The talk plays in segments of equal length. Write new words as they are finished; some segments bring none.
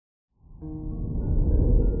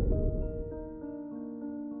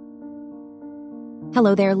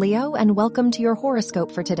Hello there, Leo, and welcome to your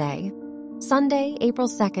horoscope for today, Sunday, April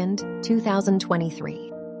 2nd,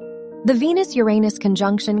 2023. The Venus-Uranus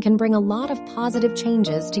conjunction can bring a lot of positive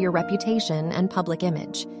changes to your reputation and public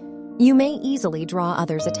image. You may easily draw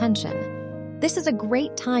others' attention. This is a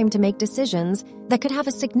great time to make decisions that could have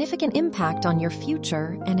a significant impact on your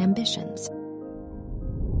future and ambitions.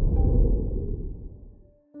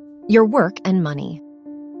 Your work and money.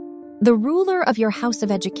 The ruler of your house of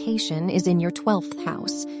education is in your 12th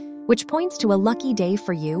house, which points to a lucky day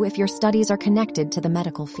for you if your studies are connected to the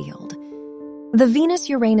medical field. The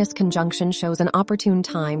Venus-Uranus conjunction shows an opportune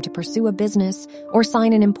time to pursue a business or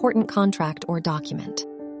sign an important contract or document.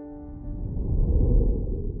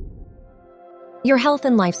 Your health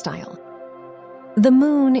and lifestyle. The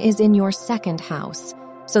moon is in your 2nd house,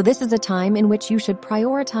 so this is a time in which you should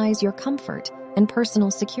prioritize your comfort and personal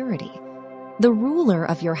security. The ruler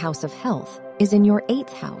of your house of health is in your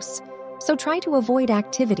 8th house, so try to avoid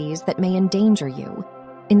activities that may endanger you.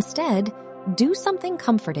 Instead, do something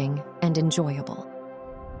comforting and enjoyable.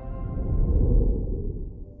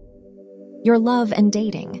 Your love and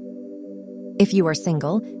dating. If you are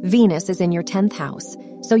single, Venus is in your 10th house,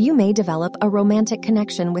 so you may develop a romantic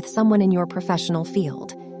connection with someone in your professional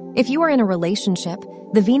field. If you are in a relationship,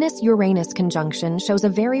 the Venus-Uranus conjunction shows a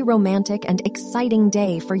very romantic and exciting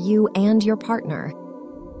day for you and your partner.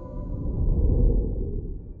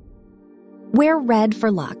 Wear red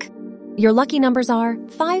for luck. Your lucky numbers are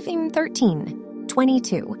 5 and 13,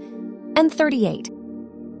 22, and 38.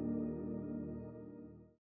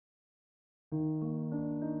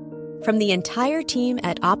 From the entire team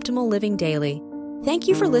at Optimal Living Daily, thank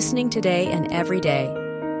you for listening today and every day.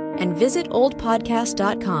 And visit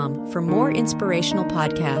oldpodcast.com for more inspirational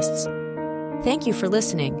podcasts. Thank you for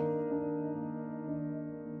listening.